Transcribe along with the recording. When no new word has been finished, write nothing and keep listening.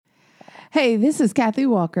Hey, this is Kathy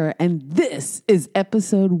Walker, and this is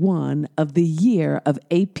episode 1 of the Year of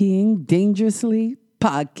APing Dangerously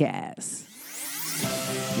podcast.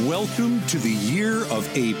 Welcome to the Year of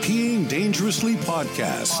APing Dangerously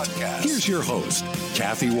podcast. Here's your host,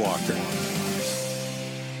 Kathy Walker.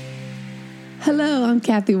 Hello, I'm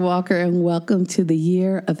Kathy Walker, and welcome to the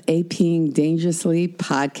Year of APing Dangerously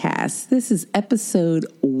podcast. This is episode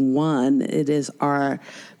 1. It is our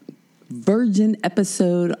virgin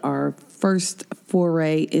episode, our first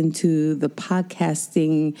foray into the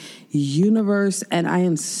podcasting universe, and I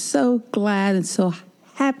am so glad and so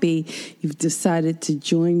happy you've decided to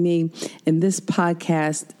join me in this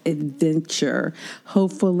podcast adventure.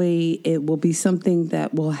 Hopefully it will be something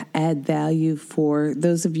that will add value for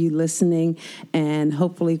those of you listening, and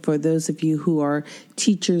hopefully for those of you who are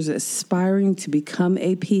teachers aspiring to become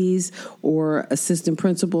APs or assistant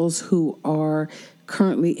principals who are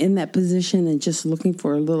currently in that position and just looking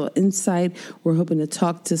for a little insight. We're hoping to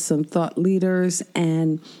talk to some thought leaders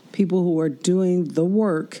and people who are doing the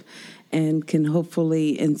work and can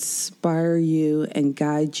hopefully inspire you and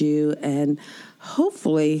guide you and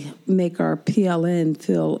hopefully make our PLN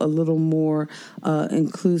feel a little more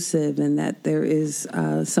inclusive, and that there is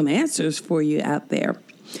some answers for you out there.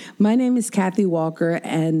 My name is Kathy Walker,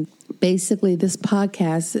 and basically this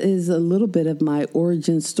podcast is a little bit of my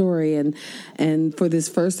origin story. And for this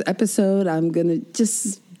first episode, I'm going to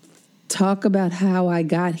just talk about how I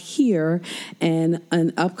got here, and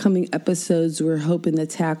in upcoming episodes, we're hoping to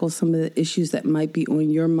tackle some of the issues that might be on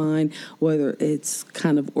your mind, whether it's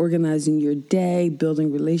kind of organizing your day,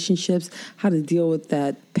 building relationships, how to deal with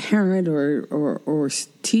that parent or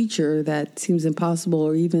teacher that seems impossible,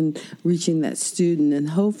 or even reaching that student. And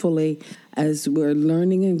hopefully, as we're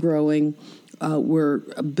learning and growing, we're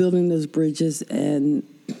building those bridges and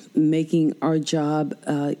making our job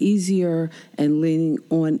easier and leaning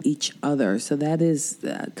on each other. So that is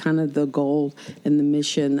kind of the goal and the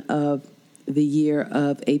mission of the Year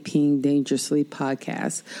of APing Dangerously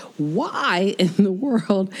podcast. Why in the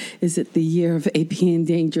world is it the Year of APing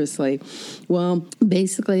Dangerously? Well,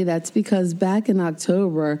 basically that's because back in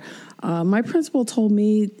October, my principal told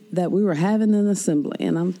me that we were having an assembly,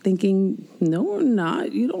 and I'm thinking, no, we're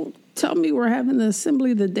not. You don't tell me we're having the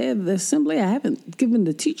assembly the day of the assembly. I haven't given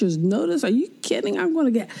the teachers notice. Are you kidding?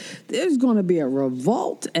 There's going to be a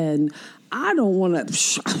revolt, and I don't want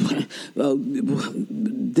to,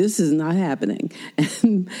 this is not happening.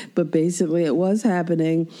 But basically it was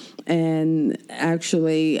happening, and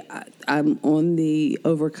actually I'm on the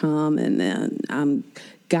overcom, and I'm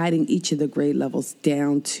guiding each of the grade levels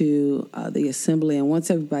down to the assembly. And once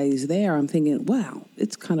everybody's there, I'm thinking, wow,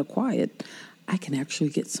 it's kind of quiet. I can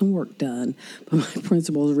actually get some work done. But my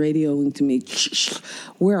principal is radioing to me,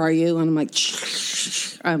 where are you? And I'm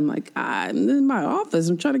like, I'm in my office.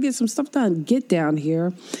 I'm trying to get some stuff done. Get down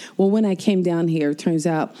here. Well, when I came down here, it turns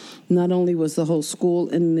out not only was the whole school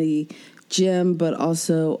in the gym, but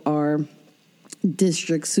also our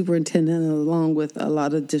district superintendent, along with a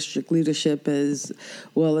lot of district leadership, as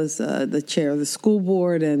well as the chair of the school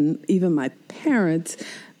board, and even my parents,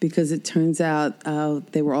 because it turns out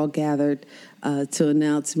they were all gathered to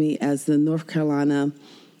announce me as the North Carolina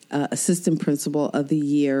Assistant Principal of the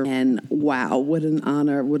Year. And wow, what an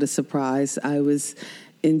honor, what a surprise. I was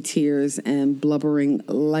in tears and blubbering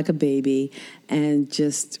like a baby, and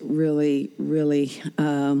just really, really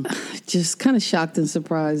just kind of shocked and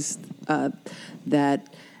surprised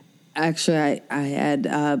that actually I had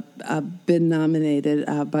been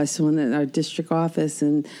nominated by someone in our district office,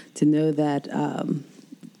 and to know that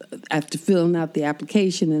after filling out the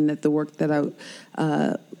application and that the work that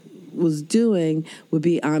I was doing would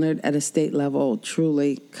be honored at a state level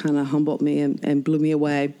truly kind of humbled me and blew me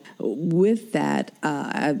away. With that,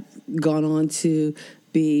 I've gone on to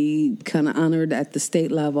be kind of honored at the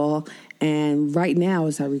state level. And right now,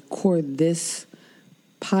 as I record this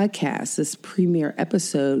podcast, this premiere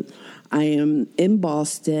episode, I am in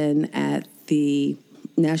Boston at the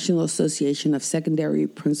National Association of Secondary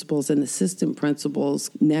Principals and Assistant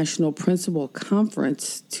Principals National Principal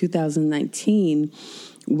Conference 2019,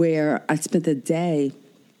 where I spent a day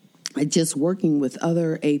just working with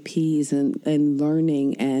other APs and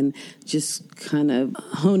learning and just kind of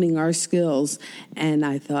honing our skills. And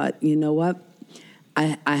I thought, you know what?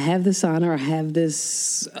 I have this honor. I have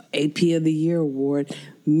this AP of the Year award.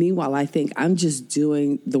 Meanwhile, I think I'm just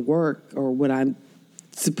doing the work, or what I'm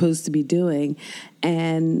supposed to be doing.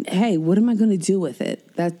 And hey, what am I going to do with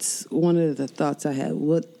it? That's one of the thoughts I had.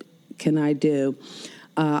 What can I do?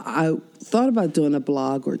 I thought about doing a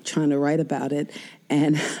blog or trying to write about it.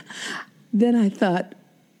 And then I thought,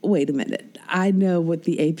 wait a minute. I know what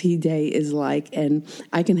the AP day is like, and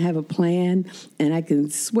I can have a plan, and I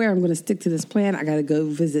can swear I'm going to stick to this plan. I got to go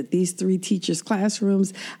visit these 3 teachers'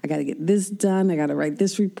 classrooms. I got to get this done. I got to write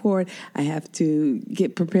this report. I have to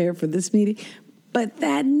get prepared for this meeting. But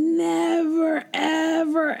that never,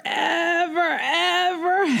 ever, ever,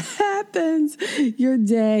 ever happens. Your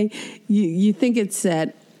day, you think it's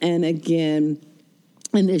set, and again,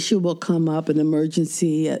 an issue will come up, an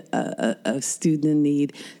emergency, a student in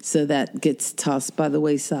need, so that gets tossed by the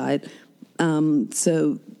wayside.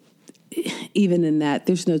 So even in that,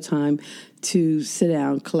 there's no time to sit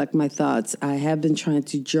down, collect my thoughts. I have been trying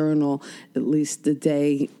to journal at least a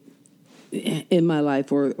day in my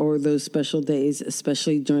life, or those special days,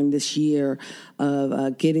 especially during this year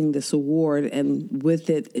of getting this award. And with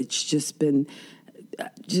it, it's just been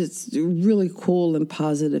just really cool and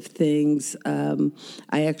positive things.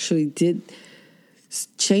 I actually did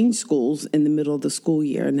change schools in the middle of the school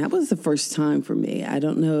year, and that was the first time for me. I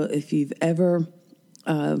don't know if you've ever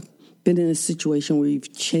been in a situation where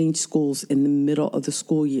you've changed schools in the middle of the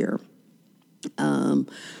school year.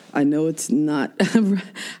 I know it's not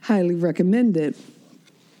highly recommended,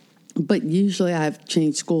 but usually I've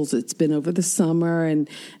changed schools. It's been over the summer, and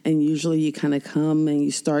usually you kind of come and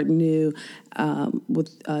you start new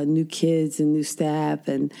with new kids and new staff.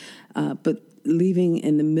 But leaving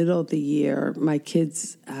in the middle of the year, my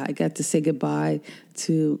kids, I got to say goodbye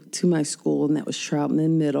to my school, and that was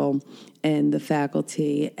Troutman Middle, and the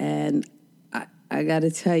faculty. And I got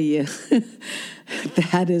to tell you,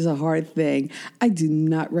 that is a hard thing. I do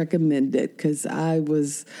not recommend it because I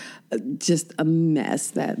was just a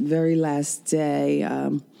mess that very last day.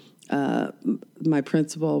 My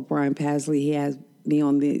principal, Brian Pasley, he had me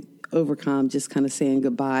on the overcom just kind of saying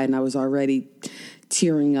goodbye, and I was already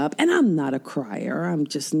tearing up. And I'm not a crier. I'm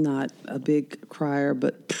just not a big crier,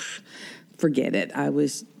 but forget it. I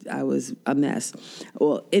was a mess.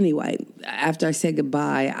 Well, anyway, after I said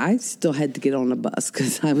goodbye, I still had to get on a bus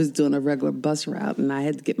because I was doing a regular bus route, and I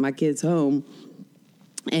had to get my kids home.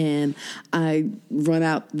 And I run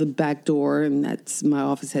out the back door, and that's my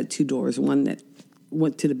office had 2 doors, one that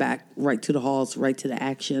went to the back, right to the halls, right to the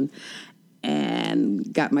action,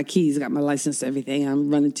 and got my keys, got my license, everything. I'm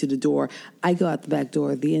running to the door. I go out the back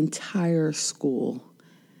door. The entire school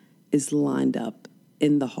is lined up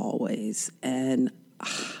in the hallways, and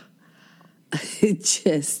it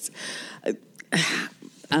just,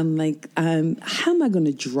 I'm like, how am I going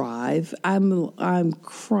to drive? I'm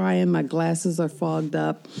crying. My glasses are fogged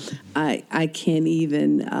up. I can't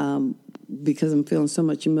even, because I'm feeling so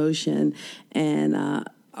much emotion. And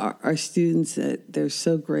our students, they're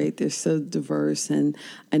so great. They're so diverse. And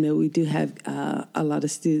I know we do have a lot of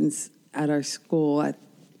students at our school, at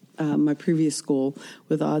my previous school,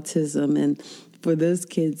 with autism. And for those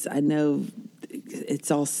kids, I know it's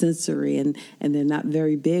all sensory, and they're not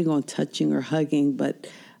very big on touching or hugging. But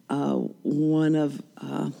one of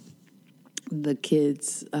the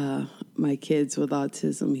kids, my kids with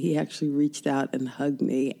autism, he actually reached out and hugged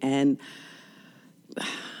me, and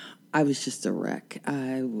I was just a wreck.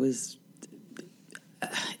 That was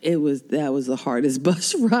the hardest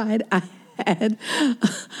bus ride I had,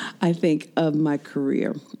 I think, of my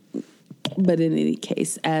career. But in any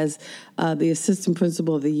case, as the assistant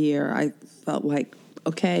principal of the year, I felt like,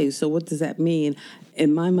 okay, so what does that mean?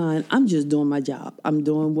 In my mind, I'm just doing my job. I'm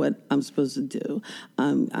doing what I'm supposed to do.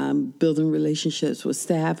 I'm building relationships with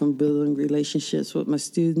staff. I'm building relationships with my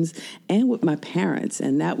students and with my parents.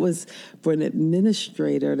 And that was, for an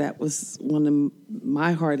administrator, that was one of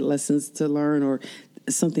my hard lessons to learn, or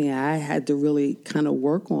something I had to really kind of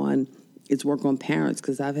work on. It's work on parents,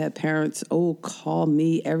 because I've had parents, call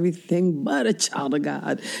me everything but a child of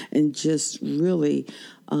God, and just really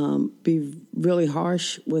be really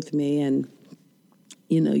harsh with me. And,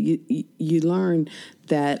 you learn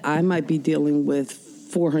that I might be dealing with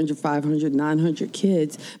 400, 500, 900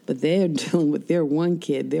 kids, but they're dealing with their one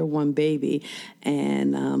kid, their one baby.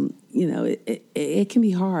 And, it can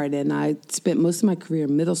be hard. And I spent most of my career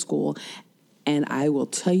in middle school. And I will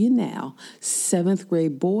tell you now, 7th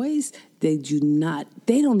grade boys, they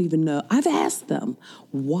don't even know. I've asked them,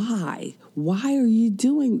 why? Why are you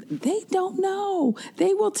doing? They don't know.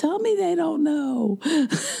 They will tell me they don't know.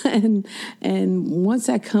 and once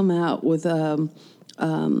I come out with the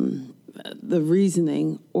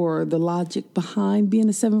reasoning or the logic behind being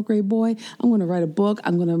a 7th grade boy, I'm going to write a book.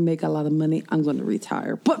 I'm going to make a lot of money. I'm going to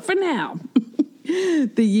retire. But for now,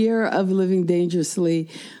 the Year of Living Dangerously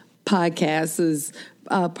podcast is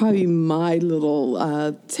probably my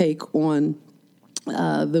little take on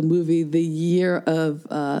the movie The Year of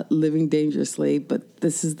Living Dangerously, but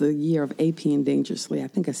this is the year of APing dangerously. I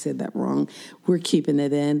think I said that wrong. We're keeping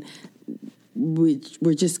it in.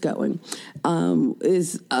 we're just going.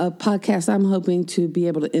 Is a podcast I'm hoping to be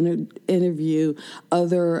able to interview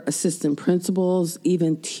other assistant principals,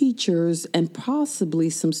 even teachers, and possibly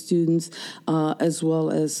some students, as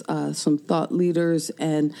well as some thought leaders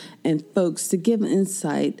and folks to give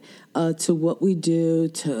insight to what we do,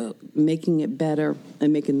 to making it better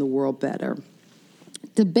and making the world better.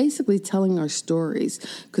 To basically telling our stories,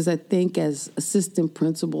 because I think as assistant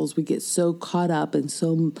principals, we get so caught up and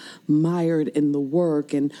so mired in the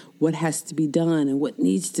work and what has to be done and what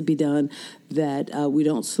needs to be done that we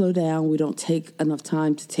don't slow down, we don't take enough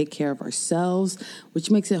time to take care of ourselves,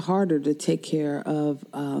 which makes it harder to take care of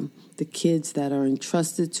the kids that are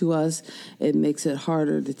entrusted to us. It makes it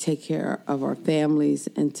harder to take care of our families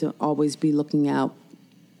and to always be looking out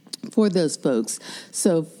for those folks.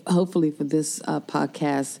 So hopefully for this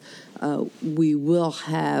podcast, we will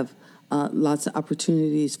have lots of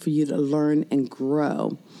opportunities for you to learn and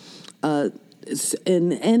grow.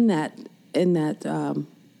 In that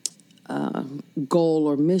goal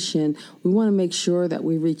or mission, we want to make sure that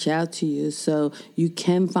we reach out to you. So you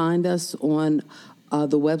can find us on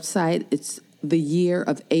the website. It's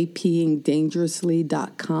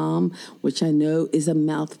theyearofapingdangerously.com, which I know is a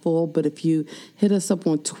mouthful, but if you hit us up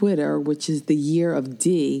on Twitter, which is the Year of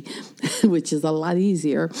D, which is a lot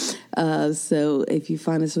easier. So if you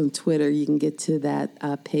find us on Twitter, you can get to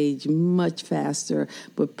that page much faster.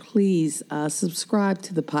 But please subscribe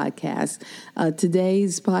to the podcast.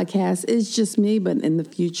 Today's podcast is just me, but in the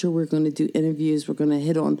future, we're going to do interviews. We're going to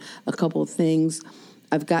hit on a couple of things.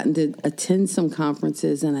 I've gotten to attend some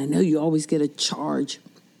conferences, and I know you always get a charge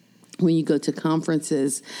when you go to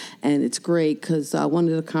conferences, and it's great because one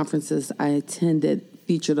of the conferences I attended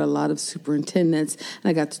featured a lot of superintendents, and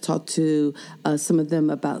I got to talk to some of them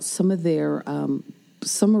about some of their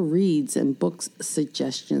summer reads and books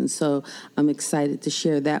suggestions. So I'm excited to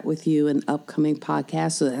share that with you in upcoming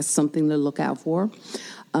podcasts, so that's something to look out for.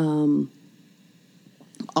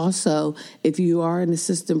 Also, if you are an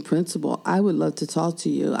assistant principal, I would love to talk to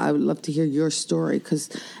you. I would love to hear your story because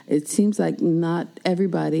it seems like not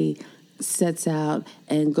everybody sets out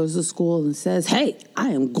and goes to school and says, hey, I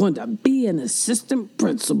am going to be an assistant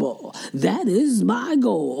principal. That is my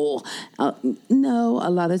goal. No,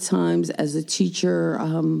 a lot of times as a teacher,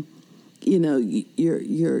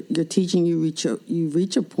 you're teaching, you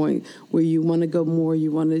reach a point where you want to go more,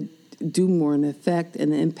 you want to do more and affect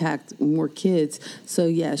and impact more kids. So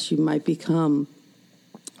yes, you might become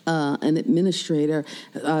an administrator.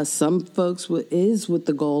 Some folks is with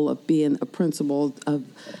the goal of being a principal, of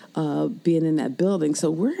being in that building. So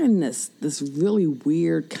we're in this really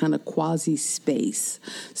weird kind of quasi space.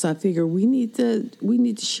 So I figure we need to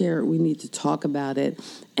share it. We need to talk about it.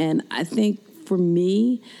 And I think for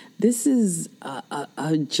me, this is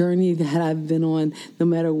a journey that I've been on no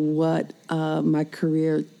matter what my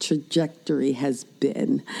career trajectory has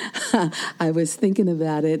been. I was thinking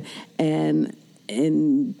about it and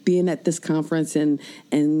being at this conference and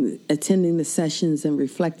attending the sessions and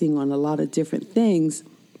reflecting on a lot of different things,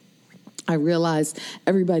 I realized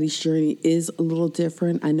everybody's journey is a little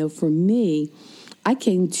different. I know for me, I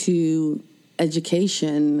came to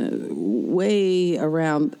education way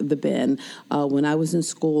around the bend. When I was in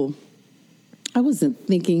school, I wasn't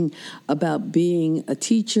thinking about being a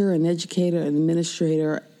teacher, an educator, an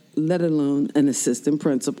administrator, let alone an assistant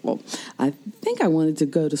principal. I think I wanted to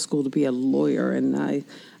go to school to be a lawyer, and I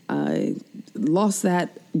lost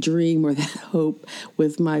that dream or that hope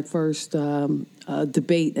with my first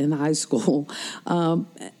debate in high school.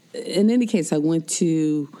 In any case, I went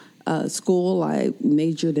to school. I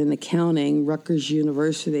majored in accounting, Rutgers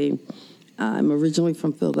University. I'm originally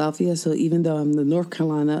from Philadelphia, so even though I'm the North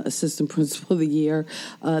Carolina Assistant Principal of the Year,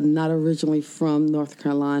 not originally from North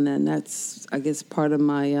Carolina, and that's, I guess, part of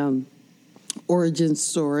my origin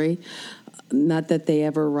story. Not that they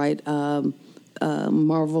ever write Marvel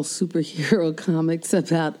superhero comics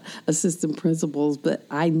about assistant principals, but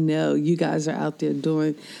I know you guys are out there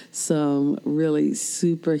doing some really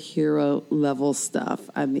superhero level stuff.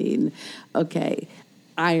 I mean, okay,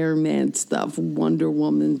 Iron Man stuff, Wonder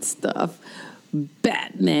Woman stuff,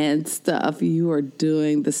 Batman stuff. You are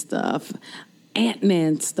doing the stuff,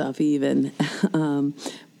 Ant-Man stuff even.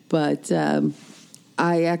 But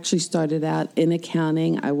I actually started out in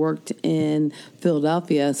accounting. I worked in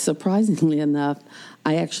Philadelphia. Surprisingly enough,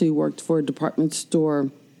 I actually worked for a department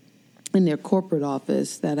store in their corporate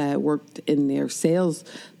office that I worked in their sales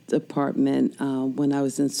department when I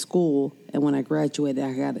was in school. And when I graduated,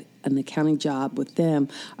 I got an accounting job with them.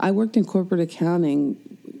 I worked in corporate accounting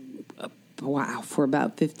for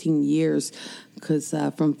about 15 years, because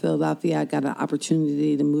from Philadelphia, I got an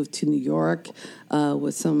opportunity to move to New York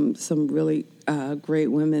with some really great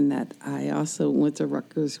women that I also went to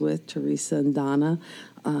Rutgers with, Teresa and Donna.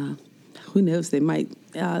 Who knows? They might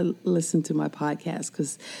listen to my podcast,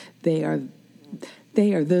 because they are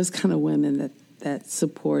those kind of women that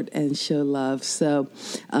support and show love. So,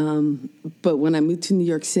 but when I moved to New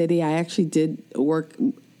York City, I actually did work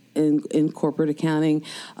in corporate accounting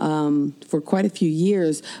for quite a few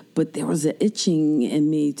years, but there was an itching in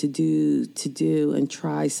me to do and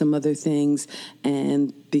try some other things.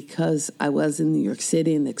 And because I was in New York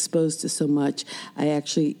City and exposed to so much, I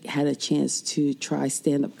actually had a chance to try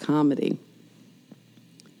stand-up comedy.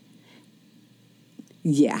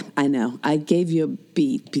 Yeah, I know. I gave you a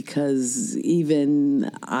beat, because even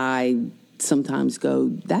I sometimes go,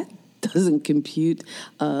 that doesn't compute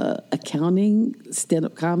accounting,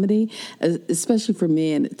 stand-up comedy, especially for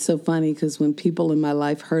me. And it's so funny, because when people in my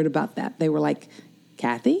life heard about that, they were like,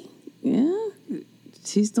 Kathy? Yeah,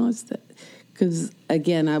 she's doing stuff. Because,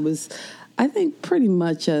 again, I think, pretty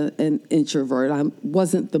much an introvert. I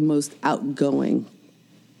wasn't the most outgoing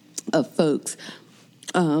of folks.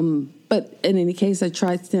 But in any case, I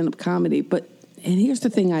tried stand-up comedy. And here's the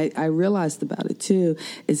thing I realized about it, too,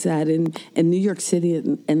 is that in New York City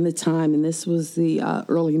in the time, and this was the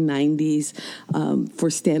early 90s, for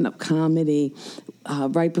stand-up comedy,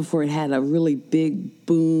 right before it had a really big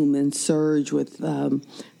boom and surge with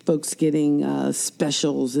folks getting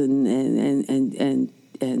specials and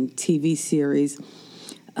TV series,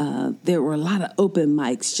 there were a lot of open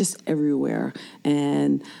mics just everywhere.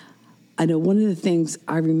 And I know one of the things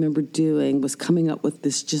I remember doing was coming up with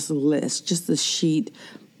this just list, just a sheet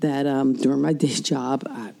that during my day job,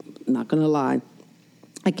 I'm not going to lie,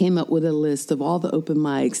 I came up with a list of all the open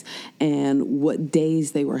mics and what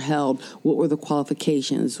days they were held. What were the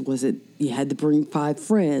qualifications? Was it you had to bring 5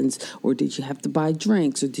 friends, or did you have to buy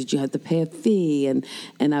drinks, or did you have to pay a fee? And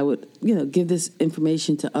I would, give this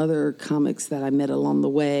information to other comics that I met along the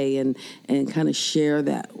way and kind of share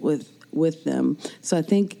that with them. So I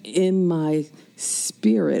think in my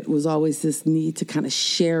spirit was always this need to kind of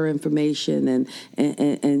share information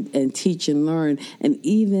and teach and learn. And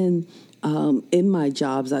even in my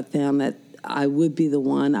jobs, I found that I would be the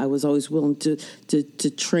one. I was always willing to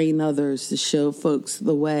train others, to show folks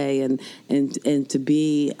the way, and to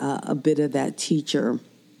be a bit of that teacher.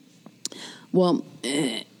 Well,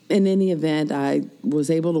 in any event, I was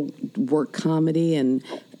able to work comedy and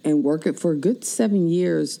work it for a good 7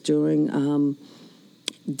 years during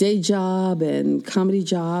day job and comedy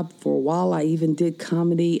job. For a while, I even did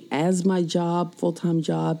comedy as my job, full-time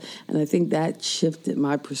job. And I think that shifted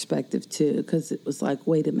my perspective, too, because it was like,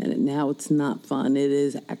 wait a minute, now it's not fun. It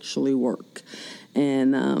is actually work.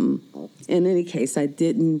 And in any case, I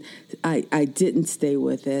didn't stay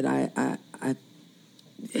with it. I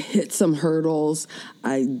hit some hurdles.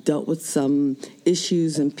 I dealt with some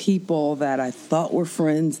issues and people that I thought were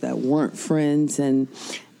friends that weren't friends, and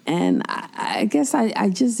I guess I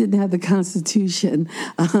just didn't have the constitution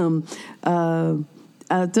to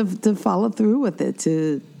follow through with it,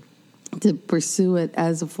 to pursue it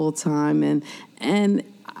as a full time, and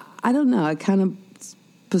I don't know. I kind of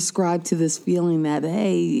prescribe to this feeling that,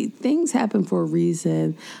 hey, things happen for a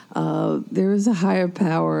reason. There is a higher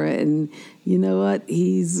power, and you know what?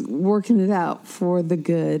 He's working it out for the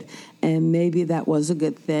good, and maybe that was a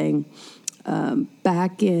good thing.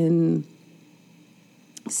 Back in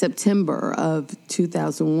September of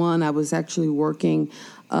 2001, I was actually working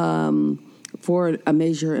for a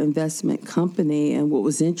major investment company. And what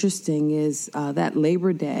was interesting is that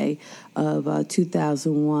Labor Day of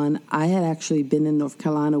 2001, I had actually been in North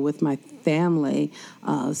Carolina with my family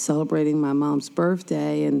celebrating my mom's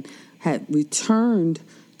birthday, and had returned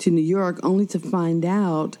to New York only to find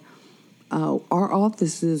out our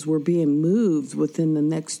offices were being moved within the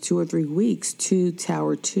next 2 or 3 weeks to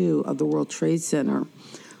Tower 2 of the World Trade Center.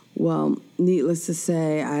 Well, needless to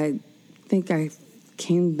say, I think I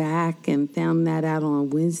came back and found that out on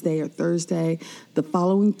Wednesday or Thursday. The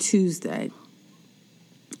following Tuesday,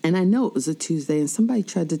 and I know it was a Tuesday, and somebody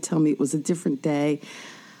tried to tell me it was a different day.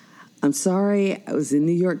 I'm sorry, I was in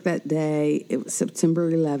New York that day. It was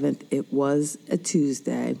September 11th. It was a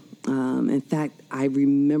Tuesday. In fact, I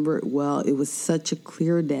remember it well. It was such a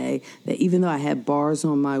clear day that even though I had bars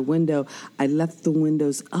on my window, I left the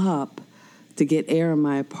windows up to get air in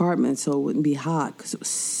my apartment so it wouldn't be hot, because it was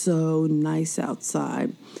so nice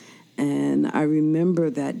outside. And I remember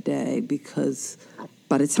that day because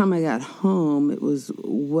by the time I got home, it was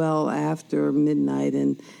well after midnight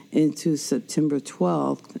and into September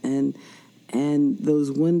 12th. And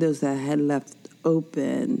those windows that I had left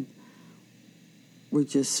open were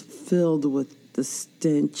just filled with the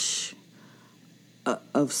stench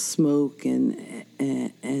of smoke and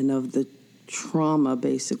of the trauma,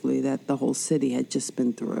 basically, that the whole city had just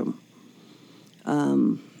been through.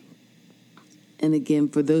 And again,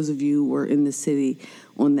 for those of you who were in the city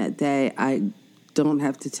on that day, I don't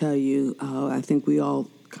have to tell you, I think we all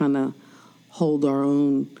kind of hold our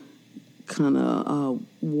own kind of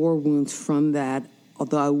war wounds from that.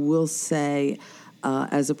 Although I will say,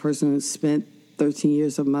 as a person who spent 13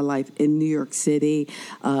 years of my life in New York City,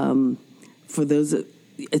 for those,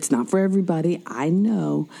 it's not for everybody, I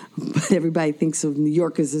know, but everybody thinks of New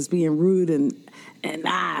Yorkers as being rude and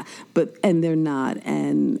they're not.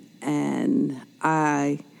 And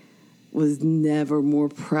I was never more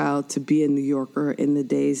proud to be a New Yorker in the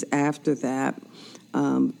days after that.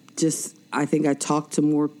 I think I talked to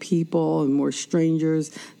more people and more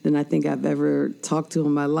strangers than I think I've ever talked to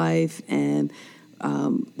in my life. And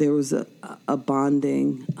there was a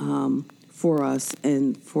bonding for us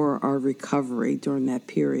and for our recovery during that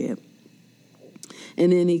period.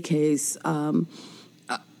 In any case,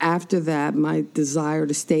 after that, my desire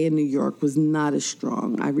to stay in New York was not as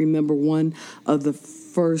strong. I remember one of the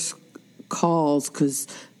first calls, because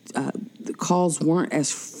the calls weren't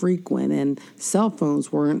as frequent and cell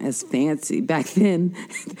phones weren't as fancy back then.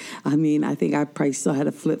 I mean, I think I probably still had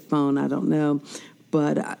a flip phone, I don't know.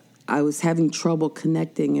 But I was having trouble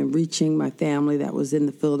connecting and reaching my family that was in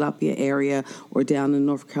the Philadelphia area or down in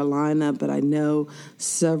North Carolina. But I know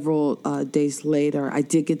several days later, I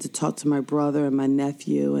did get to talk to my brother and my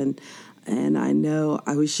nephew. And I know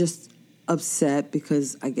I was just upset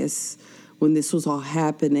because I guess when this was all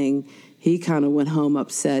happening, he kind of went home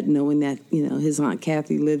upset knowing that, his Aunt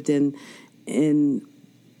Kathy lived in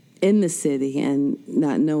the city and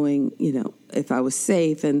not knowing, if I was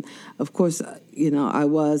safe. And of course, I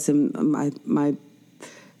was, and my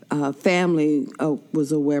family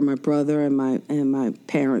was aware. My brother and my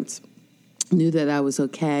parents knew that I was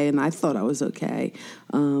okay, and I thought I was okay.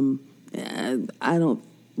 And I don't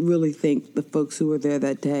really think the folks who were there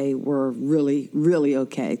that day were really, really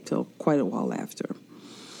okay till quite a while after.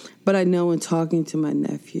 But I know in talking to my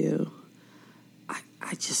nephew,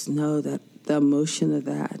 I just know that the emotion of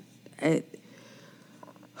that,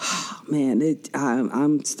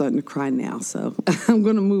 I'm starting to cry now. So I'm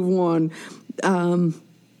going to move on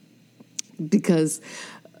because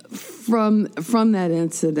from that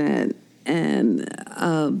incident and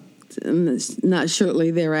not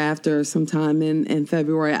shortly thereafter, sometime in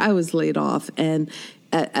February, I was laid off. And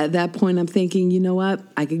at that point, I'm thinking, you know what?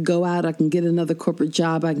 I could go out. I can get another corporate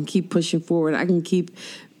job. I can keep pushing forward. I can keep,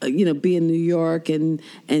 be in New York and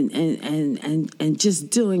just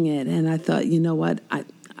doing it. And I thought, you know what?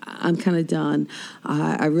 I'm kind of done.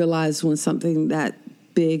 I realized when something that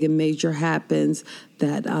big and major happens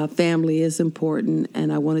that family is important,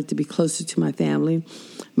 and I wanted to be closer to my family.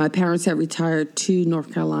 My parents had retired to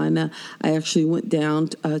North Carolina. I actually went down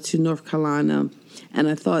to North Carolina, and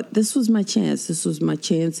I thought this was my chance. This was my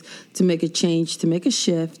chance to make a change, to make a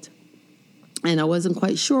shift. And I wasn't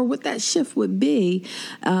quite sure what that shift would be.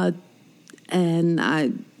 And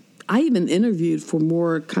I even interviewed for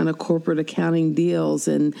more kind of corporate accounting deals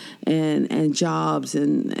and jobs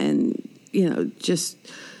and just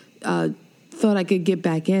thought I could get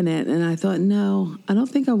back in it. And I thought, no, I don't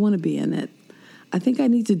think I want to be in it. I think I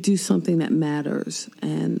need to do something that matters.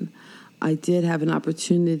 And I did have an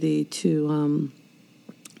opportunity to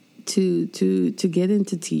get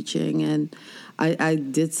into teaching, and I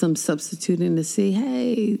did some substituting to see,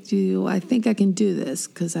 hey, I think I can do this?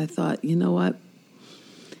 Because I thought, you know what?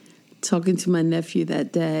 Talking to my nephew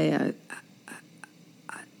that day,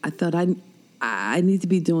 I thought I need to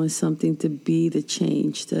be doing something to be the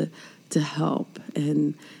change, to help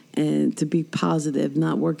and to be positive,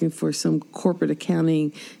 not working for some corporate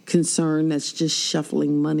accounting concern that's just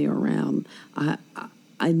shuffling money around.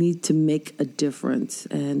 I need to make a difference,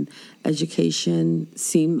 and education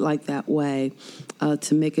seemed like that way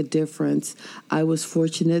to make a difference. I was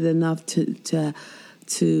fortunate enough to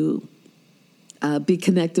be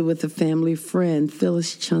connected with a family friend,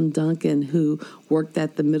 Phyllis Chun Duncan, who worked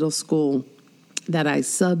at the middle school that I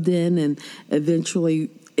subbed in and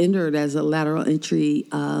eventually entered as a lateral entry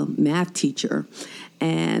math teacher.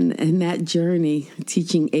 And in that journey,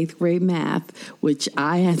 teaching 8th grade math, which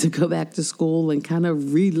I had to go back to school and kind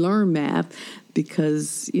of relearn math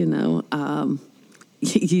because, you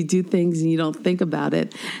do things and you don't think about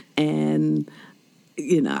it. And,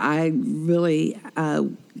 I really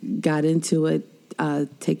got into it,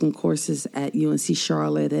 taking courses at UNC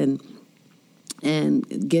Charlotte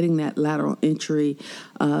and getting that lateral entry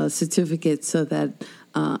certificate so that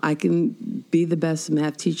I can be the best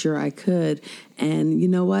math teacher I could. And you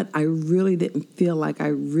know what? I really didn't feel like I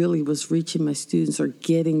really was reaching my students or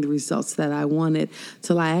getting the results that I wanted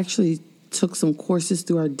till I actually took some courses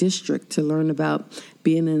through our district to learn about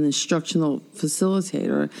being an instructional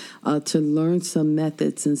facilitator, to learn some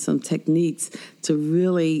methods and some techniques to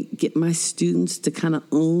really get my students to kind of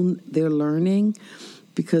own their learning.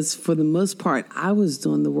 Because for the most part, I was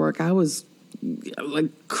doing the work. I was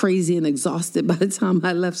like crazy and exhausted by the time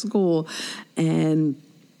I left school. And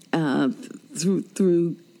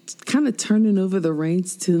through kind of turning over the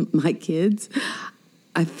reins to my kids,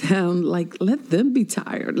 I found, like, let them be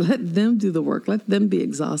tired, let them do the work, let them be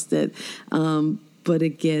exhausted. But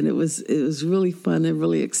again, it was really fun and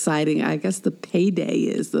really exciting. I guess the pay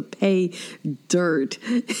dirt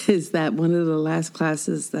is that one of the last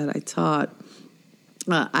classes that I taught,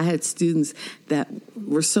 I had students that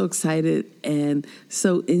were so excited and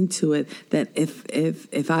so into it that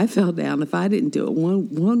if I fell down, if I didn't do it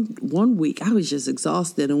one week, I was just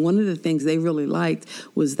exhausted. And one of the things they really liked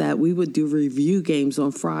was that we would do review games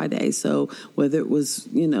on Friday. So whether it was,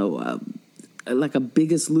 like a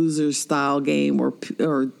Biggest Loser style game or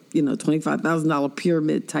 $25,000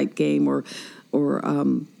 pyramid type game or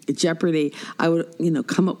Jeopardy, I would,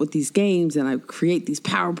 come up with these games and I would create these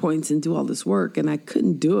PowerPoints and do all this work. And I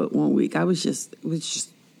couldn't do it one week. It was just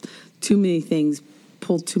too many things,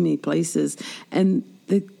 pulled too many places. And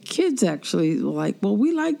the kids actually were like, well,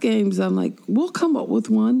 we like games. I'm like, we'll come up with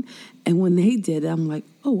one. And when they did, I'm like,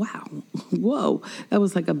 oh, wow. Whoa. That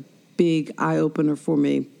was like a big eye opener for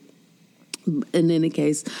me. In any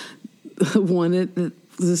case, one of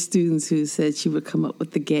the students who said she would come up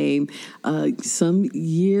with the game. Some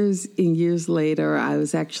years and years later, I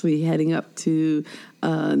was actually heading up to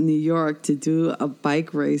New York to do a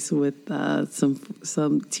bike race with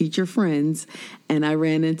some teacher friends, and I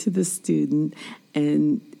ran into the student,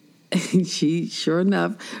 and she, sure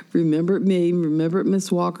enough, remembered me, remembered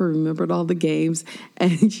Miss Walker, remembered all the games,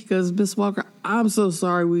 and she goes, Miss Walker, I'm so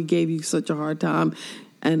sorry we gave you such a hard time.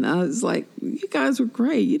 And I was like, you guys were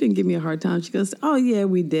great. You didn't give me a hard time. She goes, oh, yeah,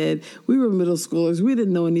 we did. We were middle schoolers. We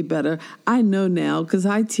didn't know any better. I know now because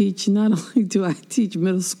I teach, not only do I teach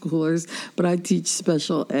middle schoolers, but I teach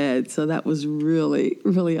special ed. So that was really,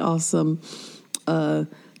 really awesome to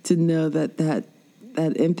know that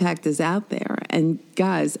impact is out there. And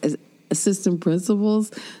guys, as assistant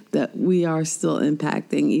principals, that we are still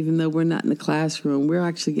impacting, even though we're not in the classroom. We're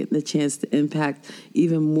actually getting the chance to impact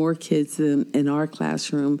even more kids in our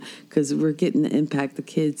classroom because we're getting to impact the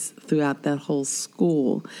kids throughout that whole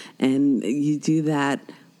school. And you do that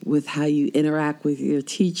with how you interact with your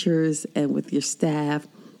teachers and with your staff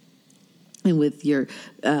and with your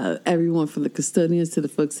everyone from the custodians to the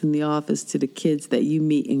folks in the office to the kids that you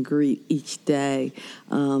meet and greet each day.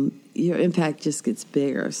 Your impact just gets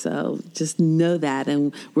bigger. So just know that.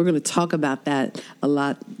 And we're going to talk about that a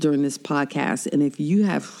lot during this podcast. And if you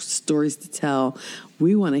have stories to tell,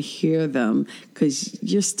 we want to hear them because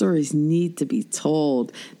your stories need to be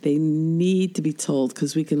told. They need to be told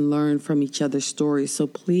because we can learn from each other's stories. So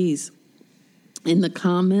please, in the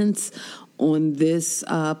comments on this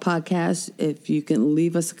podcast, if you can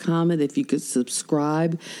leave us a comment, if you could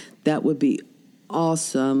subscribe, that would be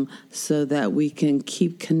awesome so that we can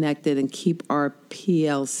keep connected and keep our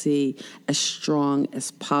PLC as strong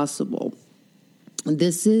as possible.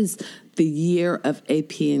 This is the year of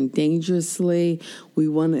APing Dangerously. We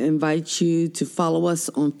want to invite you to follow us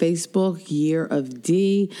on Facebook, Year of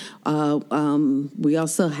D. We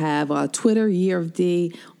also have Twitter, Year of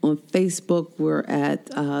D. On Facebook, we're at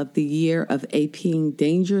the Year of APing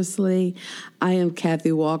Dangerously. I am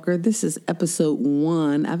Kathy Walker. This is episode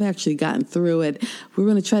 1. I've actually gotten through it. We're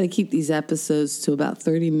going to try to keep these episodes to about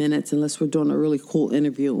 30 minutes unless we're doing a really cool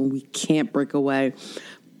interview and we can't break away.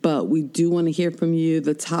 But we do want to hear from you,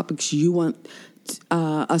 the topics you want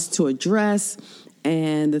us to address,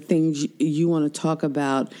 and the things you want to talk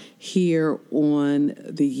about here on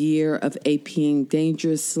the Year of APing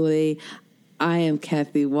Dangerously. I am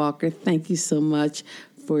Kathy Walker. Thank you so much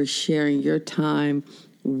for sharing your time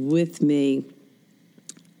with me.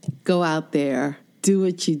 Go out there, do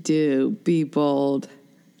what you do, be bold,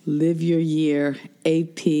 live your year,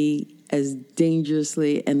 AP as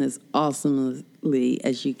dangerously and as awesomely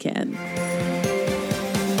as you can.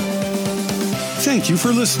 Thank you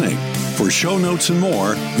for listening. For show notes and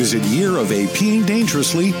more, visit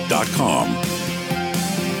yearofapingdangerously.com.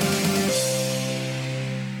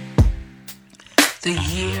 The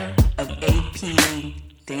Year of APing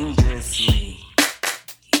Dangerously.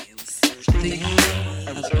 The Year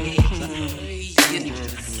of APing